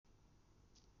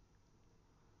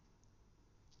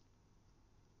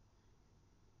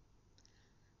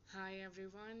Hi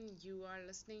everyone, you are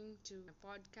listening to my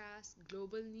podcast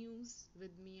Global News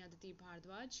with me Aditi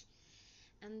Bhardwaj,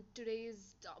 and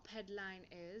today's top headline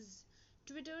is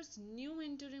Twitter's new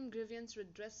interim grievance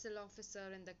redressal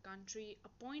officer in the country,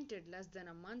 appointed less than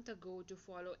a month ago to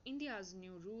follow India's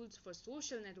new rules for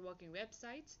social networking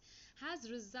websites,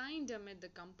 has resigned amid the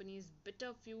company's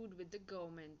bitter feud with the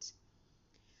government.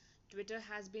 Twitter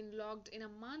has been locked in a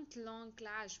month long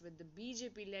clash with the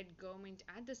BJP led government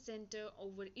at the center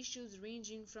over issues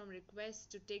ranging from requests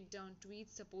to take down tweets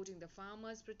supporting the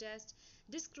farmers' protest,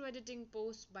 discrediting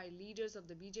posts by leaders of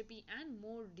the BJP, and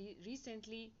more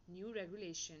recently, new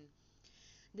regulation.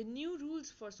 The new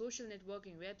rules for social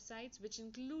networking websites, which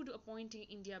include appointing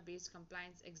India based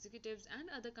compliance executives and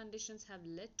other conditions, have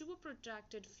led to a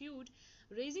protracted feud,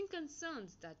 raising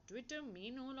concerns that Twitter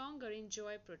may no longer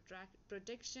enjoy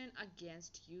protection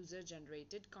against user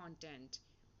generated content.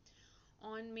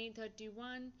 On May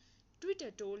 31,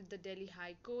 Twitter told the Delhi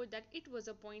High Court that it was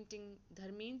appointing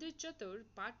Dharmendra Chatur,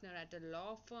 partner at a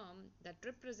law firm that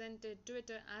represented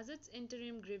Twitter, as its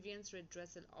interim grievance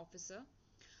redressal officer.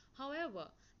 However,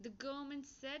 the government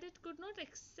said it could not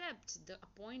accept the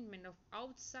appointment of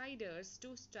outsiders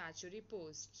to statutory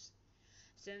posts.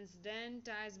 Since then,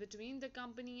 ties between the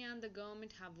company and the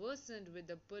government have worsened, with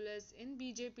the police in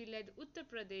BJP led Uttar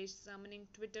Pradesh summoning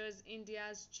Twitter's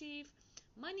India's chief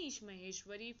Manish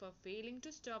Maheshwari for failing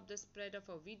to stop the spread of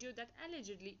a video that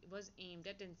allegedly was aimed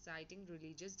at inciting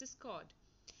religious discord.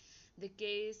 The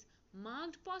case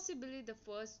marked possibly the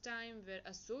first time where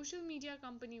a social media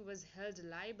company was held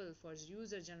liable for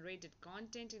user generated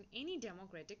content in any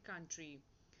democratic country.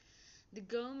 The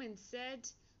government said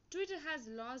Twitter has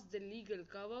lost the legal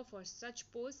cover for such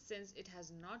posts since it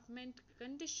has not met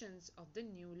conditions of the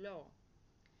new law.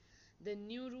 The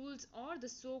new rules, or the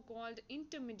so called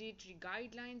intermediary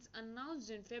guidelines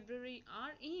announced in February,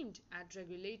 are aimed at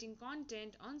regulating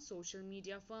content on social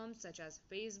media firms such as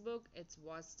Facebook, its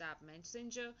WhatsApp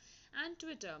Messenger, and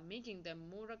Twitter, making them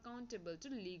more accountable to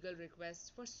legal requests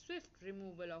for swift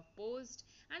removal of posts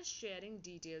and sharing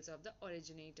details of the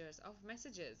originators of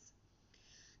messages.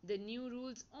 The new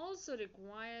rules also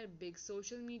require big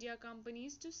social media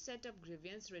companies to set up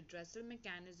grievance redressal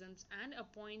mechanisms and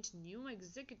appoint new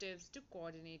executives to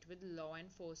coordinate with law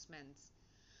enforcement.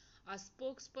 A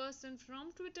spokesperson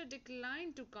from Twitter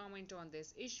declined to comment on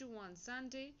this issue on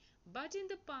Sunday, but in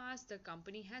the past, the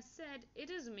company has said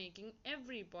it is making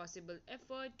every possible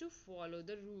effort to follow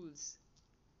the rules.